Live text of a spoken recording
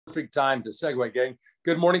perfect time to segue, gang.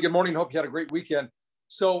 Good morning. Good morning. Hope you had a great weekend.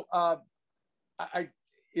 So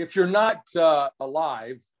if you're not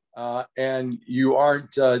alive and you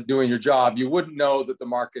aren't doing your job, you wouldn't know that the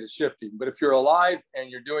market is shifting. But if you're alive and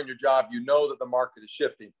you're doing your job, you know that the market is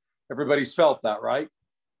shifting. Everybody's felt that, right?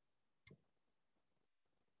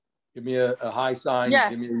 Give me a high sign. Yes.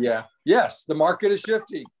 Give me a yeah. Yes, the market is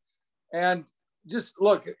shifting. And just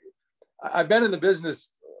look, I've been in the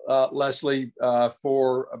business, Leslie,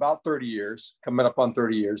 for about 30 years, coming up on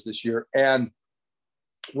 30 years this year. And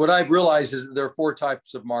what I've realized is that there are four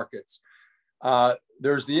types of markets.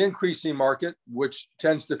 There's the increasing market, which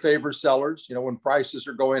tends to favor sellers. You know, when prices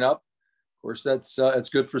are going up, of course, it's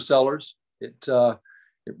good for sellers. It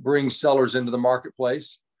brings sellers into the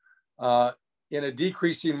marketplace. In a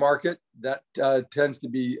decreasing market, that tends to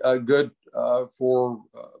be good for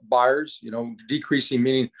buyers. You know, decreasing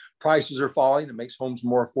meaning prices are falling. It makes homes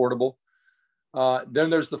more affordable. Then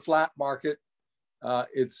there's the flat market.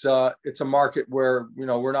 It's a market where, you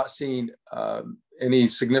know, we're not seeing any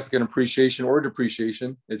significant appreciation or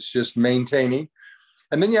depreciation. It's just maintaining.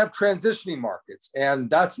 And then you have transitioning markets, and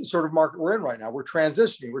that's the sort of market we're in right now. We're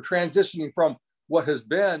transitioning. We're transitioning from what has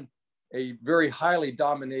been a very highly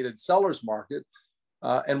dominated seller's market,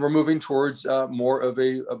 and we're moving towards more of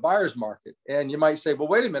a buyer's market. And you might say, well,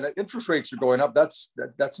 wait a minute, interest rates are going up. That's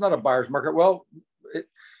not a buyer's market. Well,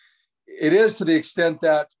 it is, to the extent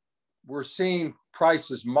that we're seeing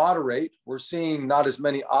prices moderate. We're seeing not as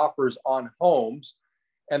many offers on homes,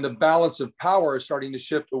 and the balance of power is starting to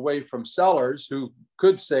shift away from sellers who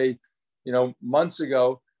could say, you know, months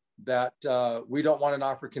ago, that we don't want an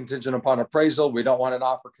offer contingent upon appraisal. We don't want an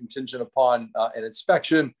offer contingent upon an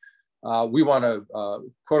inspection. We want to,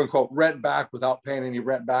 quote unquote, rent back without paying any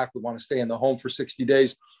rent back. We want to stay in the home for 60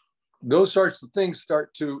 days. Those sorts of things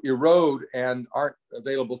start to erode and aren't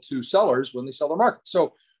available to sellers when they sell the market.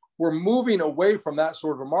 So we're moving away from that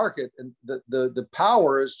sort of a market, and the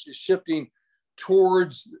power is shifting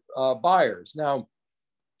towards buyers. Now,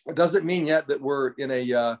 it doesn't mean yet that we're in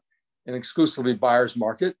an exclusively buyer's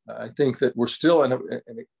market. I think that we're still in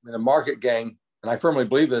a market, gang, and I firmly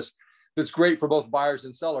believe this, that's great for both buyers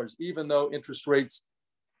and sellers, even though interest rates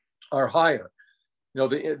are higher. You know,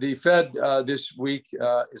 the Fed this week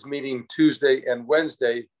is meeting Tuesday and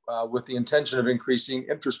Wednesday with the intention of increasing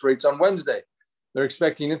interest rates on Wednesday. They're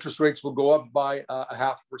expecting interest rates will go up by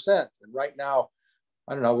 0.5%. And right now,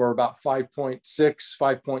 I don't know, we're about 5.6,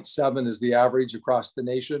 5.7 is the average across the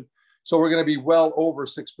nation. So we're going to be well over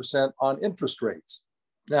 6% on interest rates.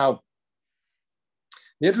 Now,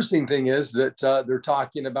 the interesting thing is that they're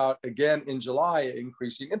talking about, again, in July,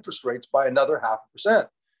 increasing interest rates by another 0.5%.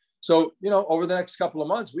 So, you know, over the next couple of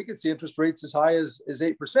months, we could see interest rates as high as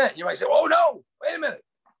 8%. You might say, oh, no, wait a minute,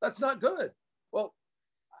 that's not good. Well,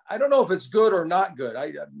 I don't know if it's good or not good.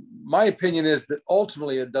 My opinion is that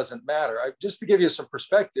ultimately it doesn't matter. Just to give you some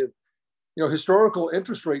perspective, you know, historical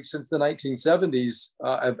interest rates since the 1970s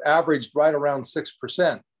have averaged right around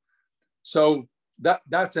 6%. So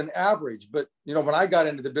that's an average. But, you know, when I got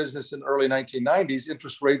into the business in the early 1990s,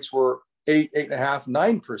 interest rates were 8.5%,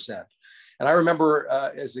 9%. And I remember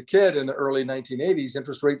as a kid in the early 1980s,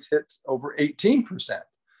 interest rates hit over 18%.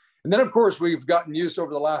 And then, of course, we've gotten used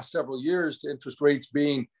over the last several years to interest rates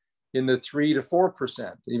being in the 3 to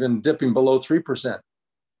 4%, even dipping below 3%.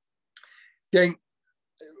 Gang,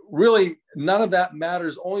 really, none of that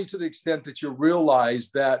matters, only to the extent that you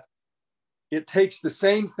realize that it takes the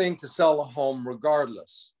same thing to sell a home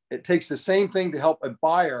regardless. It takes the same thing to help a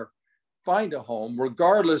buyer find a home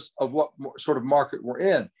regardless of what sort of market we're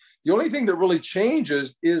in. The only thing that really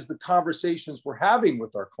changes is the conversations we're having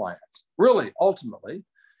with our clients, really, ultimately,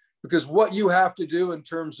 because what you have to do in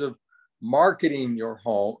terms of marketing your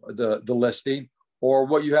home, the listing, or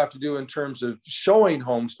what you have to do in terms of showing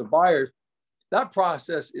homes to buyers, that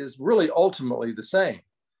process is really ultimately the same.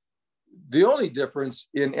 The only difference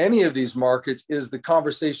in any of these markets is the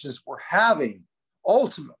conversations we're having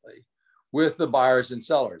ultimately with the buyers and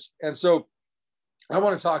sellers. And so I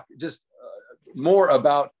want to talk just more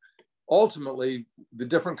about ultimately the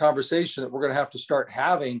different conversation that we're going to have to start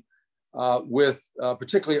having with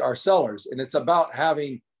particularly our sellers. And it's about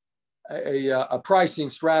having a pricing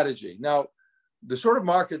strategy. Now, the sort of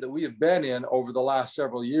market that we have been in over the last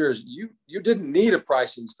several years, you didn't need a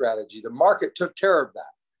pricing strategy. The market took care of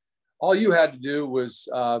that. All you had to do was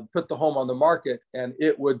put the home on the market and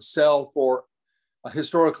it would sell for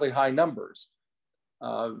historically high numbers.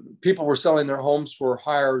 People were selling their homes for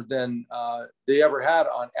higher than they ever had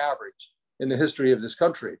on average in the history of this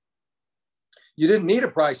country. You didn't need a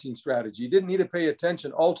pricing strategy. You didn't need to pay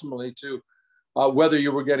attention ultimately to whether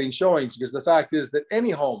you were getting showings, because the fact is that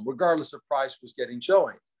any home, regardless of price, was getting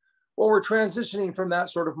showings. Well, we're transitioning from that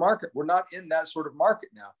sort of market. We're not in that sort of market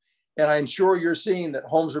now. And I'm sure you're seeing that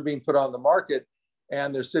homes are being put on the market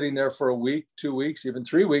and they're sitting there for a week, 2 weeks, even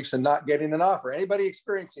 3 weeks and not getting an offer. Anybody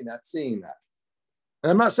experiencing that, seeing that? And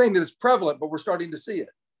I'm not saying that it's prevalent, but we're starting to see it.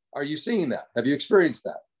 Are you seeing that? Have you experienced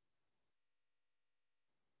that?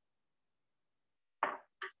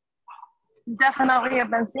 Definitely have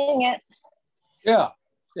been seeing it. Yeah,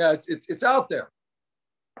 it's out there.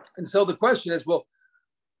 And so the question is, well,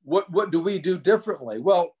 what do we do differently?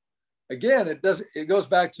 Well, again, it goes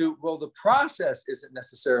back to, well, the process isn't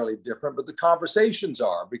necessarily different, but the conversations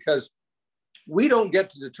are, because we don't get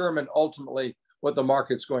to determine ultimately what the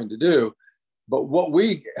market's going to do. But what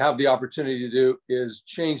we have the opportunity to do is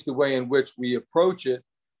change the way in which we approach it,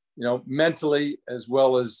 mentally, as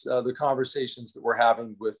well as the conversations that we're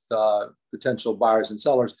having with potential buyers and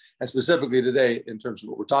sellers, and specifically today in terms of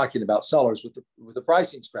what we're talking about, sellers with the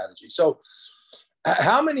pricing strategy. So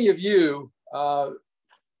how many of you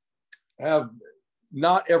have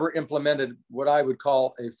not ever implemented what I would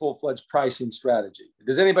call a full-fledged pricing strategy?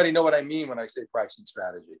 Does anybody know what I mean when I say pricing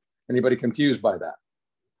strategy? Anybody confused by that?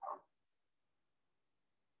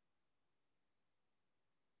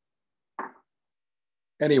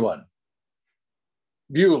 Anyone?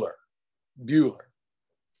 Bueller.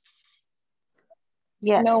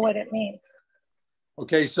 Yes. I know what it means.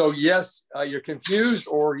 Okay, so yes, you're confused,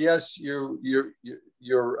 or yes, you've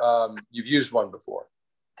used one before.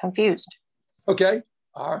 Confused. Okay,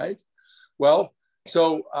 all right. Well,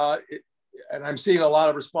 so and I'm seeing a lot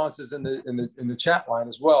of responses in the chat line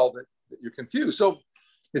as well that you're confused. So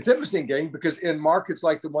it's interesting, gang, because in markets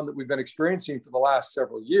like the one that we've been experiencing for the last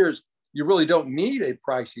several years, you really don't need a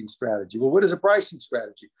pricing strategy. Well, what is a pricing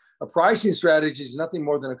strategy? A pricing strategy is nothing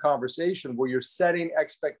more than a conversation where you're setting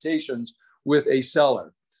expectations with a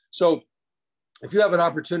seller. So if you have an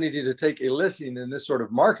opportunity to take a listing in this sort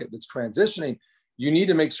of market that's transitioning, you need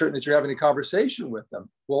to make certain that you're having a conversation with them.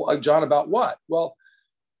 Well, John, about what? Well,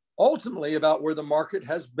 ultimately about where the market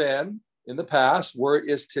has been in the past, where it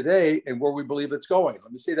is today, and where we believe it's going.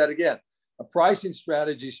 Let me say that again. A pricing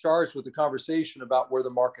strategy starts with the conversation about where the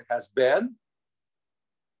market has been.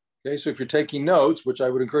 Okay, so if you're taking notes, which I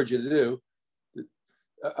would encourage you to do,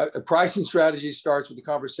 a pricing strategy starts with the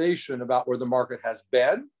conversation about where the market has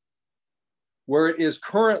been, where it is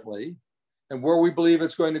currently, and where we believe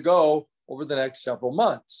it's going to go over the next several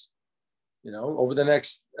months, over the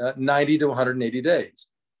next 90 to 180 days.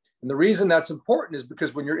 And the reason that's important is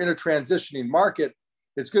because when you're in a transitioning market,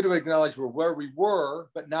 it's good to acknowledge where we were,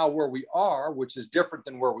 but now where we are, which is different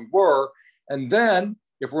than where we were. And then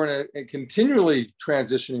if we're in a continually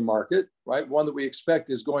transitioning market, right, one that we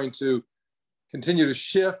expect is going to continue to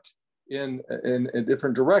shift in a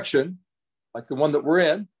different direction, like the one that we're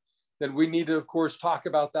in, then we need to, of course, talk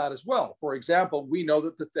about that as well. For example, we know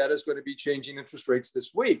that the Fed is going to be changing interest rates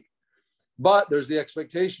this week, but there's the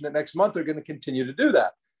expectation that next month they're going to continue to do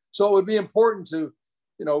that. So it would be important to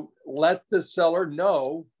let the seller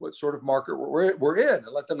know what sort of market we're in,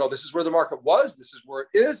 and let them know this is where the market was, this is where it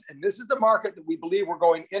is, and this is the market that we believe we're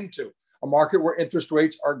going into, a market where interest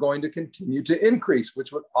rates are going to continue to increase,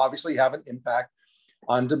 which would obviously have an impact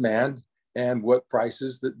on demand and what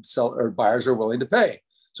prices that buyers are willing to pay.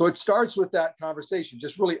 So it starts with that conversation,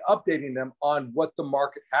 just really updating them on what the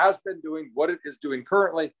market has been doing, what it is doing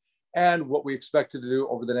currently, and what we expect to do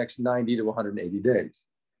over the next 90 to 180 days,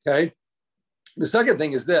 okay? The second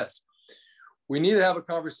thing is this. We need to have a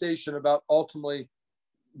conversation about ultimately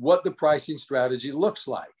what the pricing strategy looks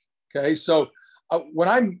like, okay? So when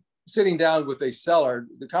I'm sitting down with a seller,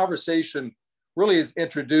 the conversation really is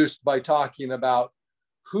introduced by talking about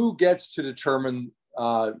who gets to determine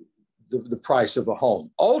the price of a home.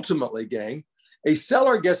 Ultimately, gang, a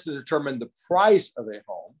seller gets to determine the price of a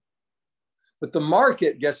home, but the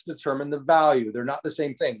market gets to determine the value. They're not the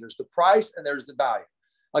same thing. There's the price and there's the value.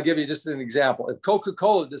 I'll give you just an example. If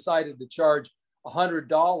Coca-Cola decided to charge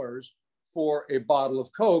 $100 for a bottle of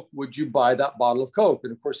Coke, would you buy that bottle of Coke?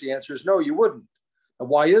 And of course, the answer is no, you wouldn't. And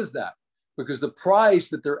why is that? Because the price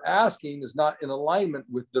that they're asking is not in alignment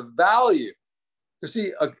with the value. You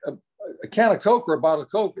see, a can of Coke or a bottle of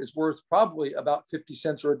Coke is worth probably about 50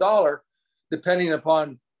 cents or $1, depending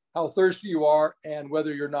upon how thirsty you are and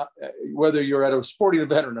whether you're at a sporting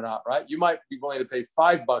event or not, right? You might be willing to pay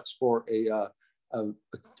 $5 for a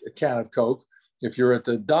can of Coke if you're at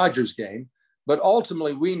the Dodgers game. But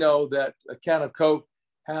ultimately, we know that a can of Coke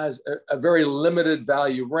has a very limited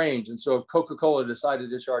value range. And so if Coca-Cola decided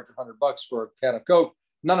to charge $100 for a can of Coke,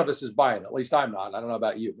 none of us is buying it. At least I'm not. I don't know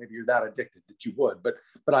about you. Maybe you're that addicted that you would, but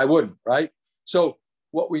I wouldn't, right? So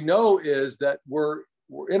what we know is that we're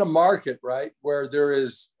in a market, right, where there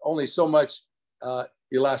is only so much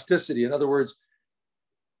elasticity. In other words,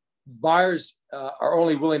 buyers are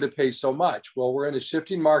only willing to pay so much. Well, we're in a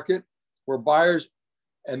shifting market where buyers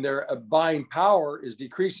and their buying power is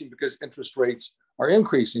decreasing because interest rates are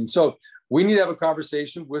increasing. So we need to have a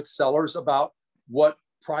conversation with sellers about what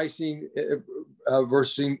pricing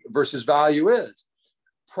versus value is.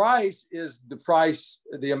 Price is the price,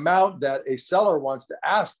 the amount that a seller wants to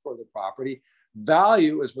ask for the property.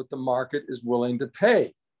 Value is what the market is willing to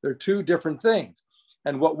pay. They're two different things.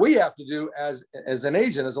 And what we have to do as an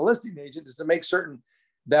agent, as a listing agent, is to make certain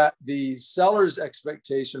that the seller's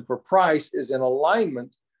expectation for price is in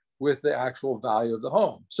alignment with the actual value of the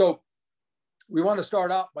home. So we want to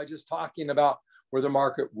start out by just talking about where the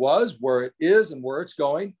market was, where it is, and where it's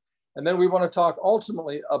going. And then we want to talk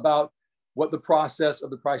ultimately about what the process of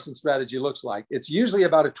the pricing strategy looks like. It's usually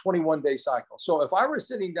about a 21-day cycle. So if I were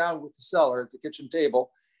sitting down with the seller at the kitchen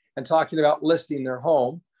table and talking about listing their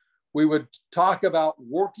home, we would talk about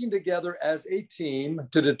working together as a team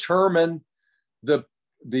to determine the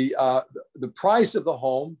price of the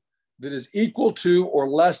home that is equal to or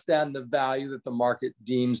less than the value that the market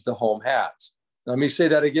deems the home has. Let me say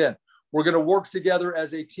that again. We're going to work together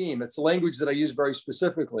as a team. It's the language that I use very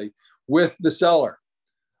specifically with the seller.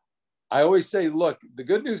 I always say, look, the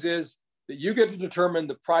good news is that you get to determine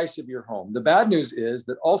the price of your home. The bad news is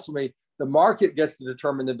that ultimately the market gets to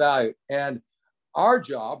determine the value. And our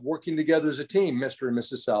job, working together as a team, Mr. and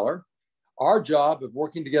Mrs. Seller, our job of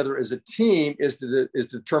working together as a team is to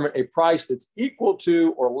determine a price that's equal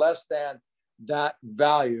to or less than that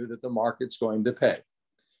value that the market's going to pay.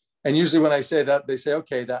 And usually when I say that, they say,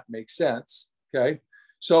 okay, that makes sense. Okay.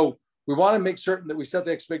 So we want to make certain that we set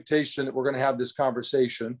the expectation that we're going to have this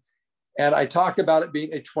conversation. And I talk about it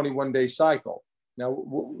being a 21-day cycle. Now,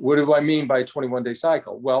 what do I mean by a 21-day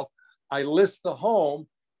cycle? Well, I list the home,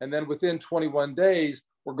 and then within 21 days,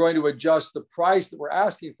 we're going to adjust the price that we're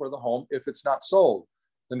asking for the home if it's not sold.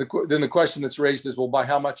 Then the question that's raised is, well, by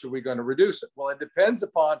how much are we going to reduce it? Well, it depends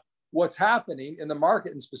upon what's happening in the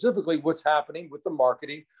market, and specifically what's happening with the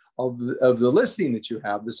marketing of the listing that you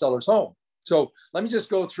have, the seller's home. So let me just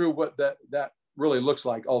go through what that really looks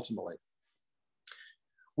like ultimately.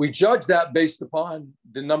 We judge that based upon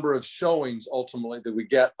the number of showings ultimately that we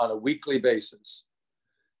get on a weekly basis.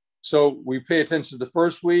 So we pay attention to the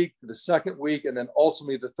first week, the second week, and then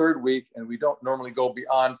ultimately the third week. And we don't normally go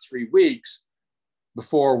beyond 3 weeks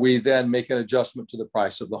before we then make an adjustment to the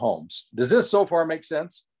price of the homes. Does this so far make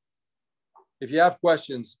sense? If you have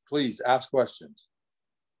questions, please ask questions.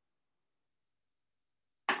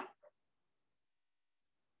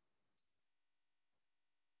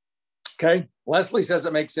 Okay, Leslie says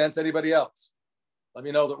it makes sense. Anybody else? Let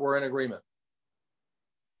me know that we're in agreement.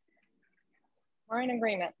 We're in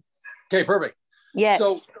agreement. Okay, perfect. Yes.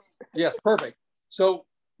 So, yes, perfect. So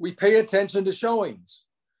we pay attention to showings.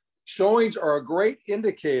 Showings are a great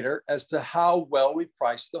indicator as to how well we've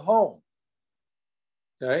priced the home.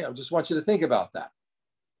 Okay, I just want you to think about that.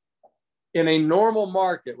 In a normal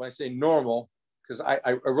market, when I say normal, because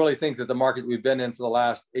I really think that the market we've been in for the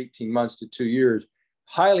last 18 months to 2 years,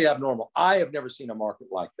 highly abnormal. I have never seen a market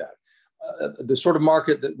like that. The sort of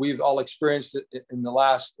market that we've all experienced in the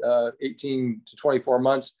last 18 to 24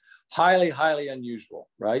 months, highly, highly unusual,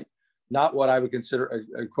 right? Not what I would consider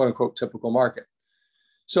a quote unquote typical market.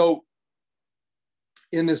 So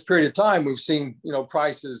in this period of time, we've seen,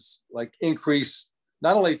 prices like increase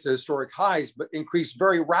not only to historic highs, but increase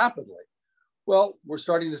very rapidly. Well, we're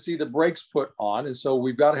starting to see the brakes put on. And so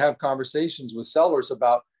we've got to have conversations with sellers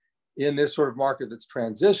about, in this sort of market that's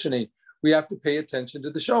transitioning, we have to pay attention to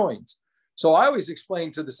the showings. So I always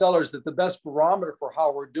explain to the sellers that the best barometer for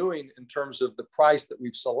how we're doing in terms of the price that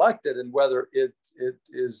we've selected and whether it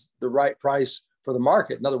is the right price for the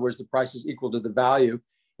market, in other words, the price is equal to the value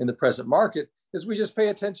in the present market, is we just pay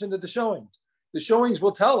attention to the showings. The showings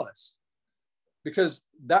will tell us, because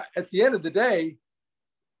that at the end of the day,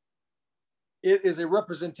 it is a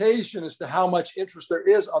representation as to how much interest there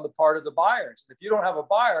is on the part of the buyers. If you don't have a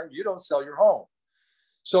buyer, you don't sell your home.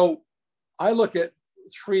 So I look at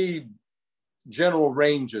 3 general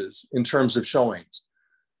ranges in terms of showings.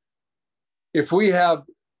 If we have,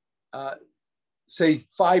 say,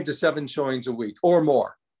 5 to 7 showings a week or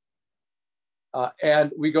more,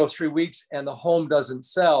 and we go 3 weeks and the home doesn't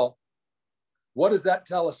sell, what does that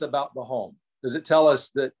tell us about the home? Does it tell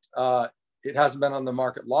us that it hasn't been on the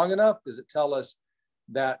market long enough? Does it tell us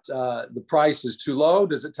that the price is too low?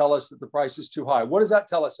 Does it tell us that the price is too high? What does that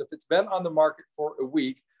tell us? If it's been on the market for a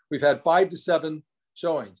week, we've had 5 to 7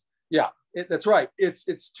 showings. Yeah, that's right.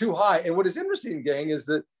 It's too high. And what is interesting, gang, is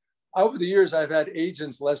that over the years, I've had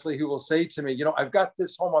agents, Leslie, who will say to me, I've got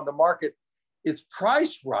this home on the market. It's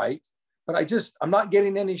priced right, but I'm not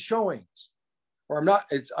getting any showings, or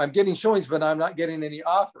I'm getting showings, but I'm not getting any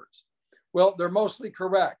offers. Well, they're mostly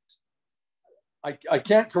correct. I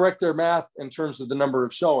can't correct their math in terms of the number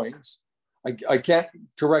of showings. I can't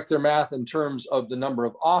correct their math in terms of the number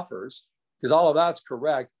of offers, because all of that's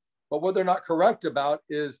correct. But what they're not correct about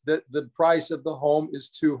is that the price of the home is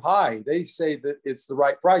too high. They say that it's the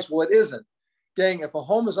right price. Well, it isn't. Gang, if a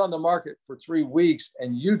home is on the market for 3 weeks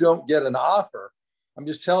and you don't get an offer, I'm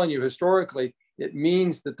just telling you, historically, it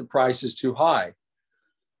means that the price is too high.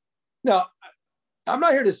 Now, I'm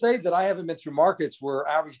not here to say that I haven't been through markets where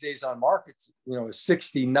average days on markets, is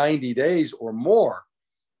 60, 90 days or more.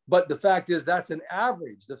 But the fact is that's an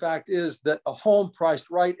average. The fact is that a home priced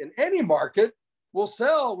right in any market will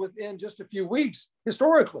sell within just a few weeks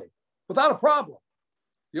historically without a problem.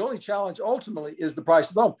 The only challenge ultimately is the price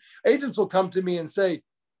of the home. Agents will come to me and say,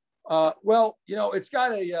 it's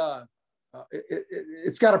got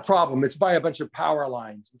a problem. It's by a bunch of power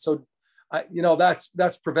lines. And so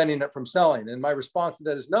that's preventing it from selling. And my response to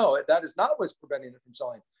that is no, that is not what's preventing it from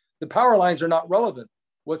selling. The power lines are not relevant.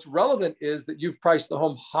 What's relevant is that you've priced the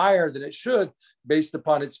home higher than it should based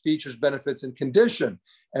upon its features, benefits, and condition.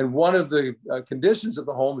 And one of the conditions of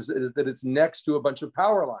the home is that it's next to a bunch of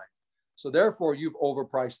power lines. So therefore, you've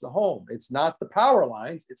overpriced the home. It's not the power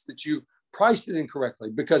lines, it's that you've priced it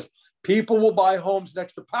incorrectly, because people will buy homes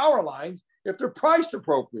next to power lines if they're priced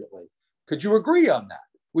appropriately. Could you agree on that?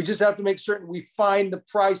 We just have to make certain we find the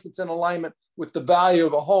price that's in alignment with the value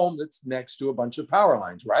of a home that's next to a bunch of power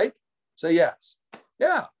lines, right? Say yes.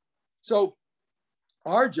 Yeah. So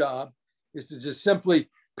our job is to just simply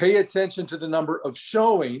pay attention to the number of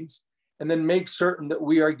showings and then make certain that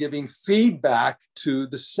we are giving feedback to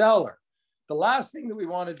the seller. The last thing that we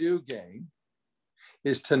want to do, gang,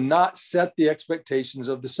 is to not set the expectations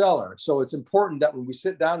of the seller. So it's important that when we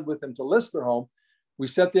sit down with them to list their home, we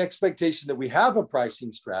set the expectation that we have a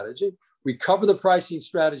pricing strategy, we cover the pricing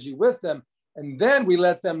strategy with them, and then we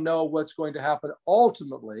let them know what's going to happen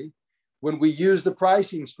ultimately when we use the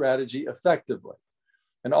pricing strategy effectively.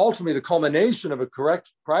 And ultimately, the culmination of a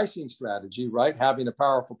correct pricing strategy, right, having a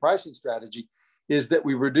powerful pricing strategy, is that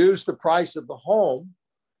we reduce the price of the home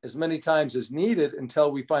as many times as needed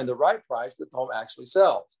until we find the right price that the home actually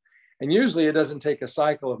sells. And usually it doesn't take a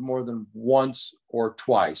cycle of more than once or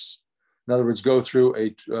twice. In other words, go through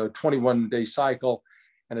a 21-day cycle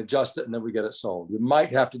and adjust it, and then we get it sold. You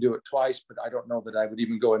might have to do it twice, but I don't know that I would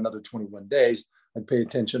even go another 21 days. I'd pay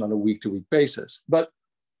attention on a week-to-week basis. But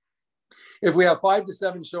if we have 5 to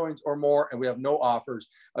 7 showings or more and we have no offers,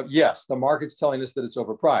 yes, the market's telling us that it's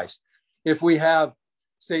overpriced. If we have,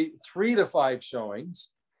 say, 3 to 5 showings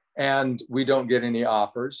and we don't get any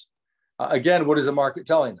offers, again, what is the market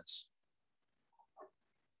telling us?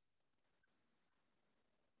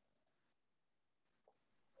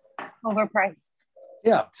 Overpriced.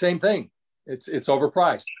 Yeah, same thing. It's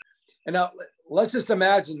overpriced. And now let's just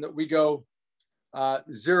imagine that we go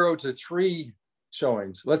 0 to 3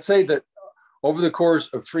 showings. Let's say that over the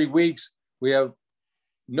course of 3 weeks, we have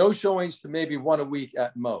no showings to maybe 1 a week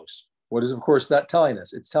at most. What is, of course, that telling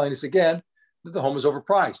us? It's telling us, again, that the home is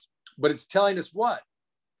overpriced. But it's telling us what?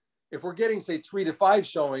 If we're getting, say, 3 to 5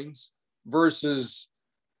 showings versus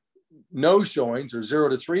no showings, or 0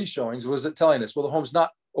 to 3 showings, what is it telling us? Well, the home's not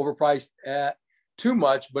overpriced at too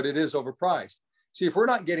much, but it is overpriced. See, if we're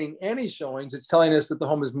not getting any showings, it's telling us that the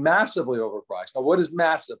home is massively overpriced. Now, what is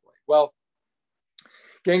massively? Well,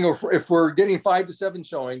 gang, if we're getting 5 to 7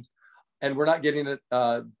 showings and we're not getting it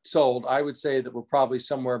sold, I would say that we're probably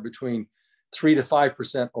somewhere between 3 to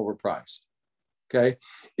 5% overpriced. Okay.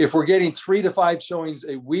 If we're getting 3 to 5 showings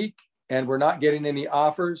a week and we're not getting any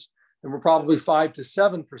offers, then we're probably 5 to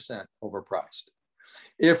 7% overpriced.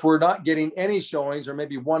 If we're not getting any showings, or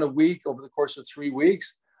maybe 1 a week over the course of 3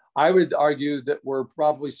 weeks, I would argue that we're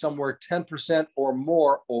probably somewhere 10% or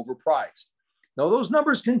more overpriced. Now, those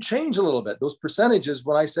numbers can change a little bit. Those percentages,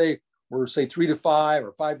 when I say we're, say, 3 to 5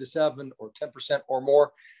 or 5 to 7 or 10% or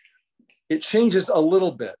more, it changes a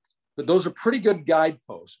little bit. But those are pretty good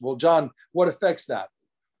guideposts. Well, John, what affects that?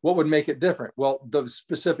 What would make it different? Well, the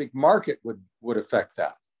specific market would affect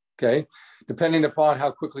that, okay? Depending upon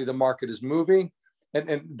how quickly the market is moving.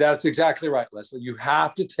 And that's exactly right, Leslie. You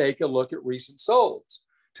have to take a look at recent solds.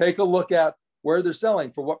 Take a look at where they're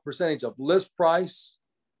selling, for what percentage of list price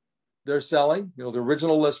they're selling, the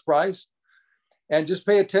original list price, and just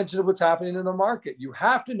pay attention to what's happening in the market. You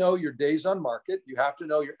have to know your days on market. You have to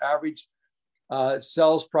know your average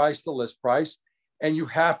sales price to list price, and you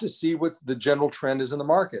have to see what the general trend is in the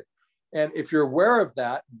market. And if you're aware of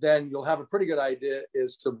that, then you'll have a pretty good idea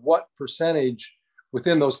as to what percentage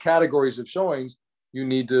within those categories of showings you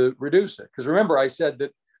need to reduce it. Because remember, I said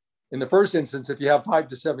that in the first instance, if you have 5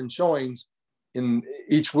 to 7 showings in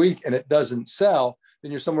each week and it doesn't sell,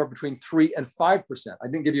 then you're somewhere between 3 and 5%. I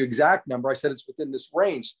didn't give you exact number. I said it's within this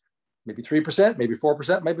range, maybe 3%, maybe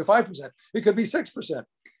 4%, maybe 5%. It could be 6%.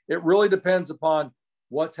 It really depends upon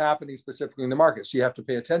what's happening specifically in the market. So you have to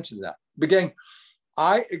pay attention to that. Again,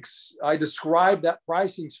 I describe that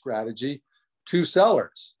pricing strategy to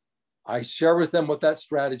sellers. I share with them what that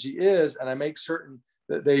strategy is, and I make certain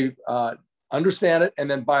that they understand it and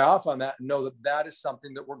then buy off on that and know that that is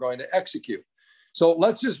something that we're going to execute. So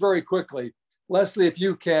let's just very quickly, Leslie, if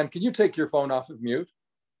you can you take your phone off of mute?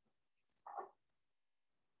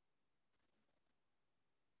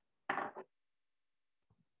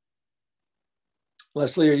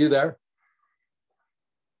 Leslie, are you there?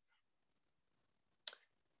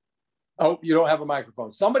 Oh, you don't have a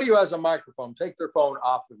microphone. Somebody who has a microphone, take their phone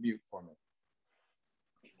off of mute for me.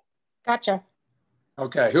 Gotcha.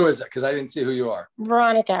 Okay, who is it? Because I didn't see who you are.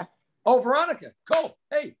 Veronica. Oh, Veronica. Cool.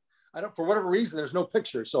 Hey, I don't, for whatever reason, there's no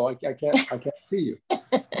picture, so I can't see you.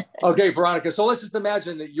 Okay, Veronica. So let's just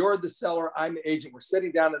imagine that you're the seller, I'm the agent. We're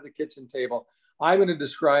sitting down at the kitchen table. I'm going to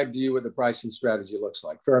describe to you what the pricing strategy looks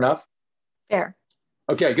like. Fair enough? Fair.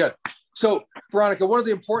 Okay, good. So, Veronica, one of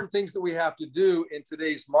the important things that we have to do in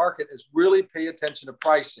today's market is really pay attention to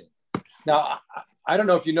pricing. Now, I don't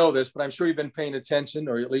know if you know this, but I'm sure you've been paying attention,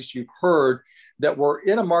 or at least you've heard that we're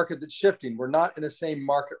in a market that's shifting. We're not in the same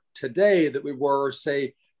market today that we were,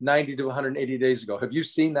 say, 90 to 180 days ago. Have you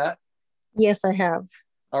seen that? Yes, I have.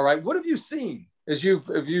 All right. What have you seen as you've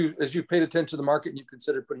paid attention to the market and you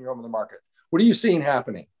considered putting your home in the market? What are you seeing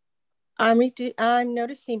happening? I'm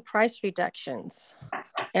noticing price reductions,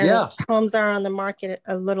 and homes are on the market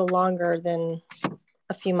a little longer than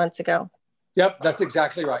a few months ago. Yep, that's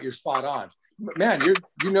exactly right. You're spot on. Man, you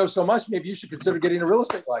know so much. Maybe you should consider getting a real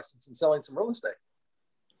estate license and selling some real estate.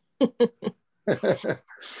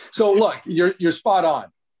 So look, you're spot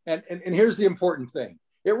on. And here's the important thing.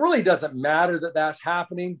 It really doesn't matter that that's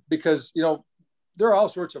happening, because, you know, there are all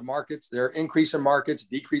sorts of markets. There are increasing markets,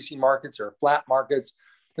 decreasing markets, there are flat markets.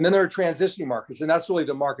 And then there are transitioning markets, and that's really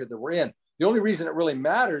the market that we're in. The only reason it really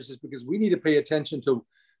matters is because we need to pay attention to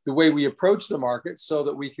the way we approach the market so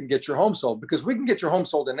that we can get your home sold, because we can get your home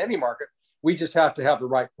sold in any market. We just have to have the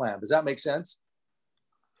right plan. Does that make sense?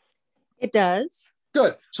 It does.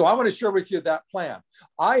 Good. So I want to share with you that plan.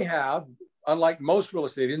 I have, unlike most real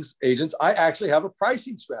estate agents, I actually have a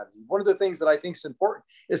pricing strategy. One of the things that I think is important,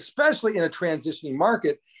 especially in a transitioning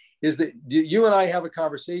market, is that you and I have a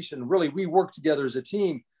conversation. Really, we work together as a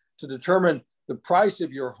team to determine the price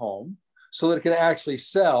of your home so that it can actually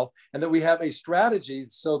sell, and that we have a strategy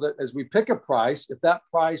so that as we pick a price, if that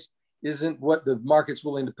price isn't what the market's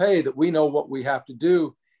willing to pay, that we know what we have to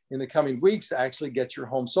do in the coming weeks to actually get your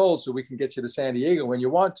home sold so we can get you to San Diego when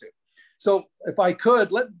you want to. So if I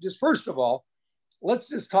could, first of all, let's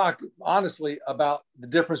just talk honestly about the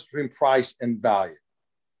difference between price and value.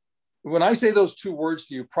 When I say those two words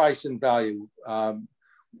to you, price and value,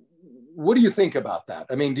 what do you think about that?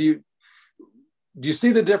 I mean, do you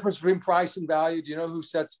see the difference between price and value? Do you know who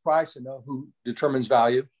sets price and know who determines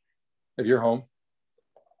value of your home?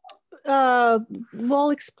 Well,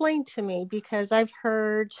 explain to me, because I've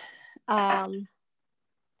heard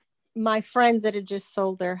my friends that have just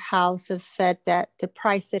sold their house have said that the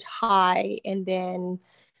price is high and then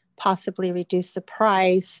possibly reduce the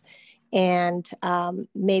price, and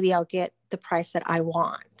maybe I'll get the price that I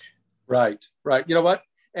want. Right. You know what?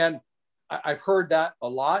 And I've heard that a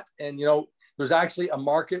lot. And, you know, there's actually a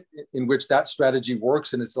market in which that strategy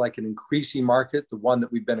works. And it's like an increasing market, the one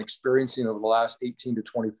that we've been experiencing over the last 18 to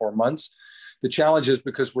 24 months. The challenge is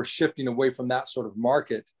because we're shifting away from that sort of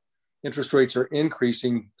market. Interest rates are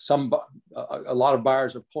increasing. A lot of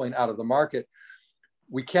buyers are pulling out of the market.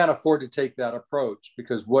 We can't afford to take that approach,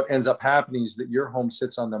 because what ends up happening is that your home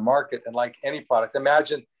sits on the market. And like any product,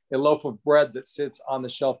 imagine a loaf of bread that sits on the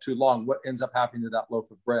shelf too long. What ends up happening to that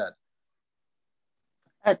loaf of bread?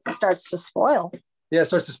 It starts to spoil. Yeah, it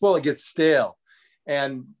starts to spoil. It gets stale.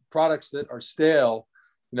 And products that are stale,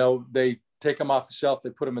 you know, they take them off the shelf, they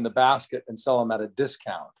put them in the basket and sell them at a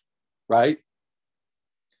discount, right?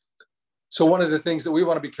 So one of the things that we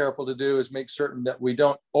want to be careful to do is make certain that we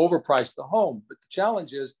don't overprice the home. But the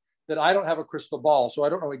challenge is that I don't have a crystal ball, so I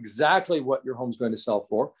don't know exactly what your home's going to sell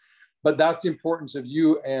for. But that's the importance of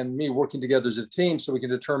you and me working together as a team so we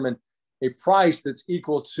can determine a price that's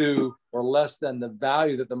equal to or less than the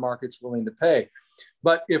value that the market's willing to pay.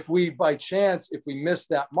 But if we, by chance, if we miss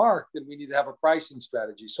that mark, then we need to have a pricing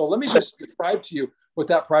strategy. So let me just describe to you what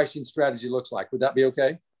that pricing strategy looks like. Would that be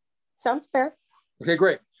okay? Sounds fair. Okay,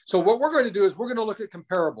 great. So what we're going to do is we're going to look at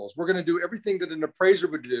comparables. We're going to do everything that an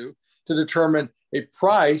appraiser would do to determine a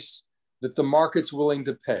price that the market's willing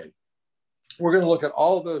to pay. We're going to look at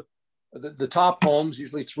all the top homes,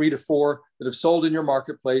 usually 3 to 4, that have sold in your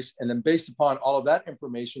marketplace. And then based upon all of that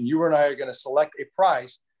information, you and I are going to select a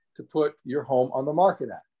price to put your home on the market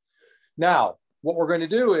at. Now, what we're going to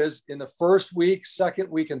do is in the first week, second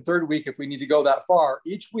week, and third week, if we need to go that far,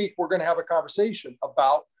 each week we're going to have a conversation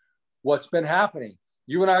about what's been happening.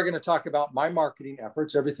 You and I are going to talk about my marketing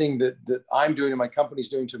efforts, everything that I'm doing and my company's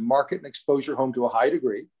doing to market and expose your home to a high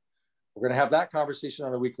degree. We're going to have that conversation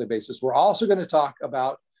on a weekly basis. We're also going to talk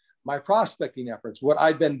about my prospecting efforts, what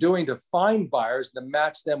I've been doing to find buyers and to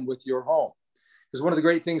match them with your home. Because one of the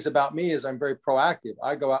great things about me is I'm very proactive.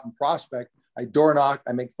 I go out and prospect, I door knock,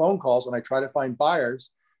 I make phone calls, and I try to find buyers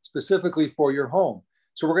specifically for your home.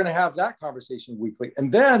 So we're going to have that conversation weekly.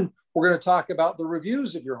 And then we're going to talk about the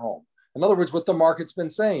reviews of your home. In other words, what the market's been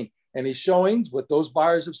saying, any showings, what those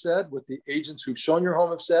buyers have said, what the agents who've shown your home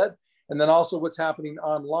have said, and then also what's happening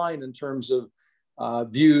online in terms of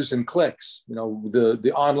views and clicks, you know,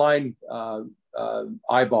 the online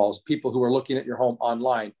eyeballs, people who are looking at your home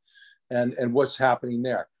online and what's happening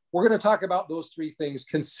there. We're going to talk about those 3 things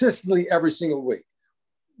consistently every single week.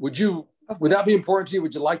 Would that be important to you?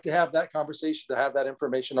 Would you like to have that conversation, to have that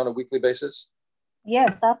information on a weekly basis?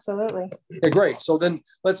 Yes, absolutely. Okay, great. So then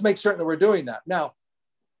let's make certain that we're doing that. Now,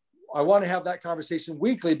 I want to have that conversation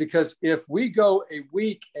weekly because if we go a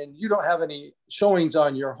week and you don't have any showings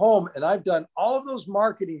on your home, and I've done all of those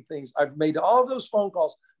marketing things, I've made all of those phone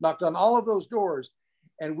calls, knocked on all of those doors,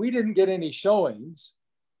 and we didn't get any showings,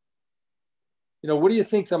 you know, what do you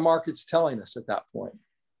think the market's telling us at that point?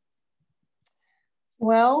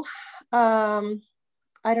 Well, I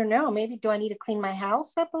don't know. Maybe do I need to clean my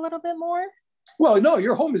house up a little bit more? Well, no,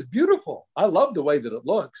 your home is beautiful. I love the way that it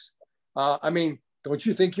looks. I mean, don't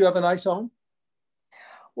you think you have a nice home?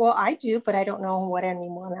 Well, I do, but I don't know what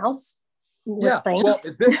anyone else would think. Well,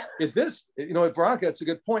 you know, Veronica, it's a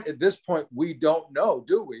good point. At this point, we don't know,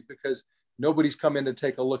 do we? Because nobody's come in to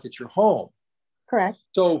take a look at your home. Correct.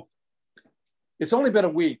 So it's only been a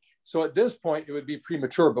week. So at this point, it would be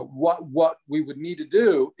premature. But what we would need to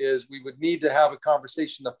do is we would need to have a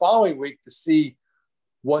conversation the following week to see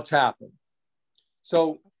what's happened.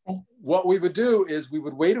 So what we would do is we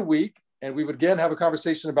would wait a week and we would again have a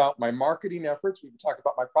conversation about my marketing efforts. We would talk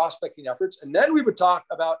about my prospecting efforts. And then we would talk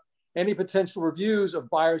about any potential reviews of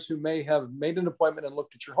buyers who may have made an appointment and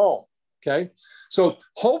looked at your home. Okay. So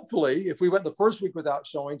hopefully, if we went the first week without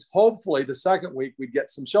showings, hopefully the second week we'd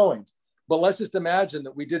get some showings. But let's just imagine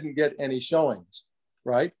that we didn't get any showings,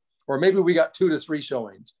 right? Or maybe we got 2 to 3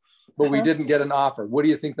 showings, but we didn't get an offer. What do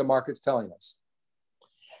you think the market's telling us?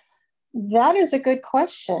 That is a good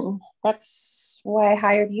question. That's why I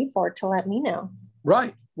hired you for, to let me know.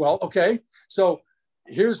 Right. Well, okay. So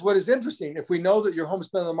here's what is interesting. If we know that your home's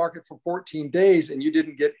been on the market for 14 days and you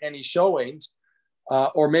didn't get any showings,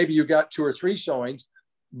 or maybe you got 2 or 3 showings,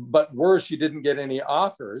 but worse, you didn't get any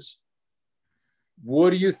offers, what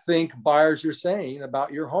do you think buyers are saying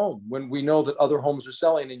about your home when we know that other homes are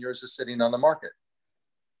selling and yours is sitting on the market?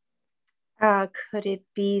 Could it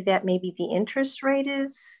be that maybe the interest rate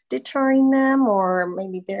is deterring them, or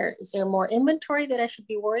maybe is there more inventory that I should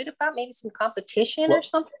be worried about? Maybe some competition or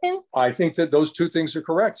something? I think that those 2 things are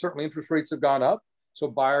correct. Certainly interest rates have gone up. So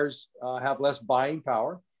buyers have less buying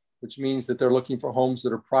power, which means that they're looking for homes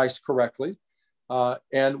that are priced correctly.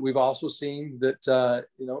 And we've also seen that,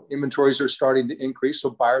 inventories are starting to increase. So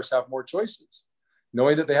buyers have more choices.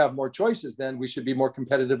 Knowing that they have more choices, then we should be more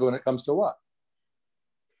competitive when it comes to what?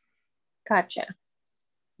 Gotcha.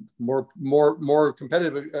 More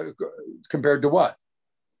competitive compared to what?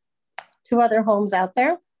 To other homes out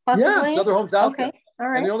there, possibly? Yeah, to other homes out there. Okay, all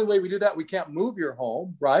right. And the only way we do that, we can't move your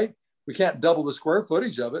home, right? We can't double the square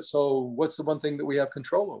footage of it. So what's the one thing that we have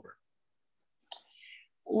control over?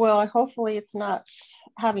 Well, hopefully it's not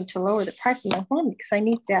having to lower the price of my home, because I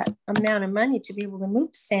need that amount of money to be able to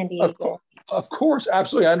move to San Diego. Of course,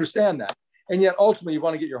 absolutely. I understand that. And yet ultimately you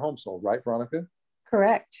want to get your home sold, right, Veronica?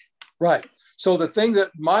 Correct. Right. So the thing that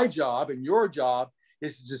my job and your job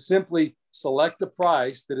is to just simply select a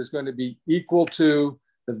price that is going to be equal to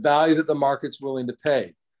the value that the market's willing to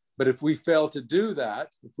pay. But if we fail to do that,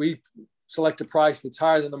 if we select a price that's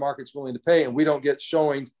higher than the market's willing to pay and we don't get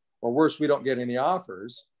showings, or worse, we don't get any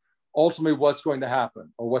offers, ultimately what's going to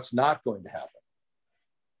happen or what's not going to happen?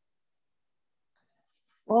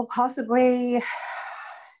 Well, possibly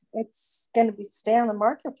it's going to stay on the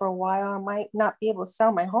market for a while. I might not be able to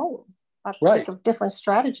sell my home. I have to think of a different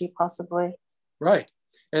strategy, possibly. Right.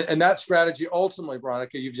 And that strategy, ultimately,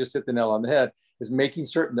 Veronica, you've just hit the nail on the head, is making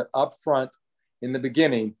certain that upfront in the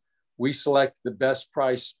beginning we select the best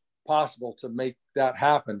price possible to make that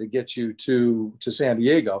happen, to get you to San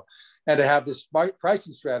Diego, and to have this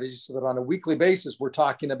pricing strategy so that on a weekly basis, we're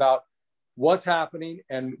talking about what's happening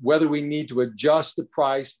and whether we need to adjust the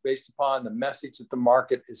price based upon the message that the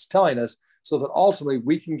market is telling us, so that ultimately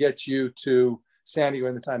we can get you to San Diego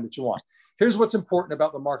in the time that you want. Here's what's important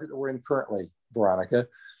about the market that we're in currently, Veronica.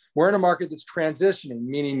 We're in a market that's transitioning,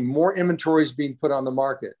 meaning more inventory is being put on the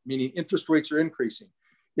market, meaning interest rates are increasing.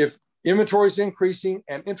 If inventory is increasing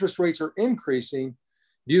and interest rates are increasing,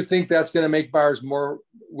 do you think that's going to make buyers more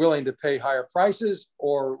willing to pay higher prices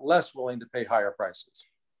or less willing to pay higher prices?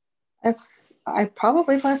 I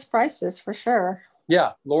probably less prices for sure.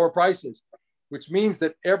 Yeah, lower prices, which means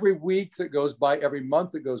that every week that goes by, every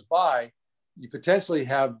month that goes by, you potentially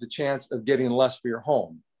have the chance of getting less for your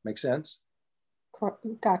home. Make sense?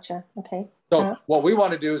 Gotcha. Okay. So what we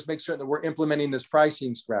want to do is make sure that we're implementing this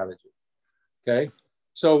pricing strategy. Okay.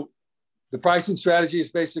 So the pricing strategy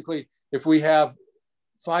is basically, if we have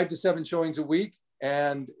 5 to 7 showings a week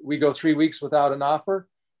and we go 3 weeks without an offer,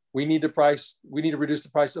 we need to reduce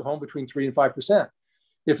the price of the home between 3 and 5%.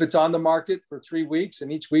 If it's on the market for 3 weeks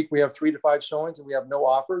and each week we have 3 to 5 showings and we have no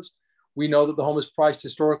offers, we know that the home is priced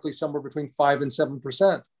historically somewhere between 5 and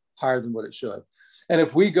 7% higher than what it should. And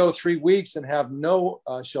if we go 3 weeks and have no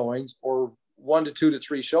showings, or 1 to 2 to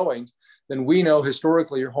 3 showings, then we know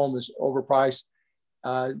historically your home is overpriced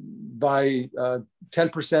by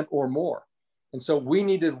 10% or more. And so we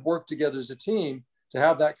need to work together as a team to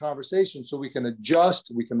have that conversation so we can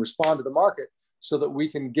adjust, we can respond to the market so that we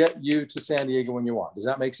can get you to San Diego when you want. Does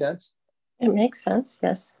that make sense? It makes sense,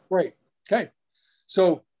 yes. Great. Okay.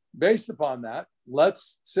 So based upon that,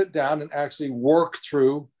 let's sit down and actually work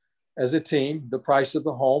through as a team the price of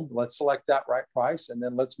the home. Let's select that right price, and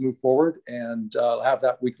then let's move forward and have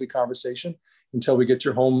that weekly conversation until we get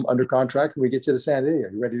your home under contract and we get you to San Diego.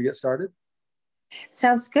 Are you ready to get started?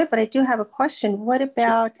 Sounds good, but I do have a question. What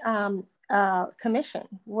about commission?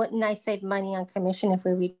 Wouldn't I save money on commission if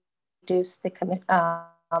we reduce the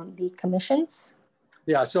commissions?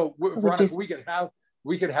 Yeah, so Veronica,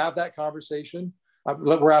 we could have that conversation.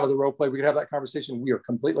 We're out of the role play. We could have that conversation. We are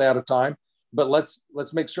completely out of time, but let's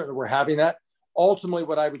make sure that we're having that. Ultimately,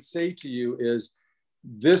 what I would say to you is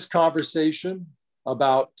this conversation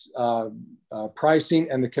about pricing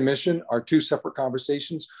and the commission are 2 separate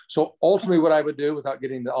conversations. So ultimately what I would do, without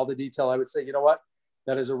getting into all the detail, I would say, you know what,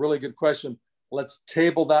 that is a really good question. Let's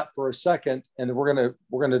table that for a second, and we're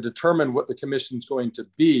gonna determine what the commission is going to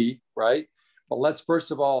be, right? But let's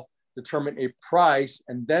first of all determine a price,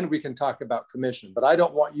 and then we can talk about commission. But I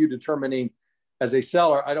don't want you determining, as a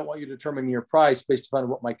seller, I don't want you determining your price based upon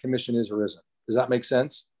what my commission is or isn't. Does that make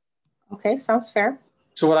sense? Okay, sounds fair.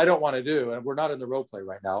 So what I don't want to do, and we're not in the role play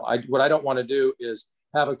right now, what I don't want to do is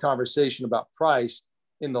have a conversation about price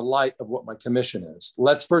in the light of what my commission is.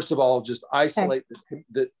 Let's first of all just isolate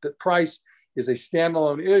the price is a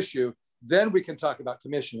standalone issue. Then we can talk about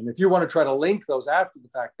commission. And if you want to try to link those after the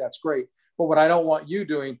fact, that's great. But what I don't want you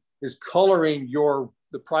doing is coloring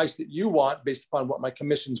the price that you want based upon what my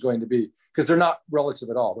commission is going to be, because they're not relative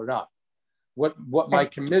at all. They're not. What my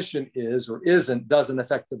commission is or isn't doesn't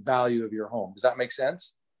affect the value of your home. Does that make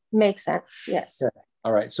sense? Makes sense, yes. Okay.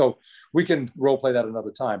 All right, so we can role play that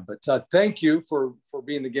another time. But thank you for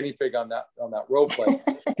being the guinea pig on that role play.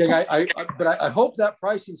 Okay, but I hope that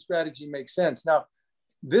pricing strategy makes sense. Now,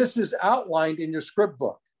 this is outlined in your script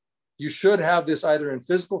book. You should have this either in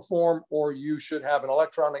physical form or you should have an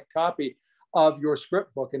electronic copy of your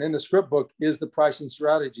script book. And in the script book is the pricing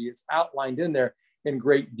strategy. It's outlined in there in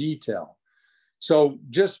great detail. So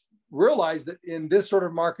just realize that in this sort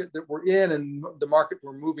of market that we're in and the market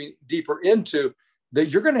we're moving deeper into, that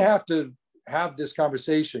you're going to have this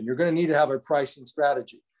conversation. You're going to need to have a pricing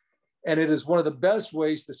strategy. And it is one of the best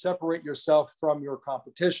ways to separate yourself from your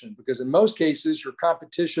competition, because in most cases, your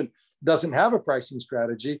competition doesn't have a pricing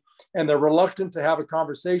strategy and they're reluctant to have a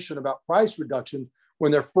conversation about price reduction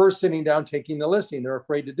when they're first sitting down taking the listing. They're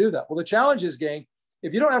afraid to do that. Well, the challenge is, gang,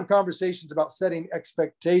 if you don't have conversations about setting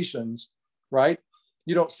expectations, right?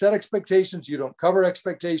 You don't set expectations, you don't cover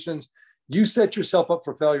expectations, you set yourself up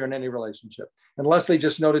for failure in any relationship. And Leslie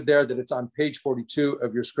just noted there that it's on page 42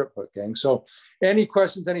 of your script book, gang. So any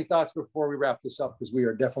questions, any thoughts before we wrap this up, because we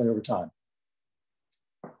are definitely over time?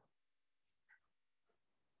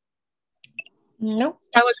 Nope.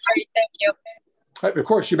 That was great. Thank you. All right, of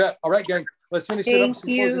course, you bet. All right, gang, let's finish it up with some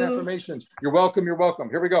closing affirmations. You're welcome. You're welcome.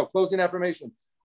 Here we go. Closing affirmations.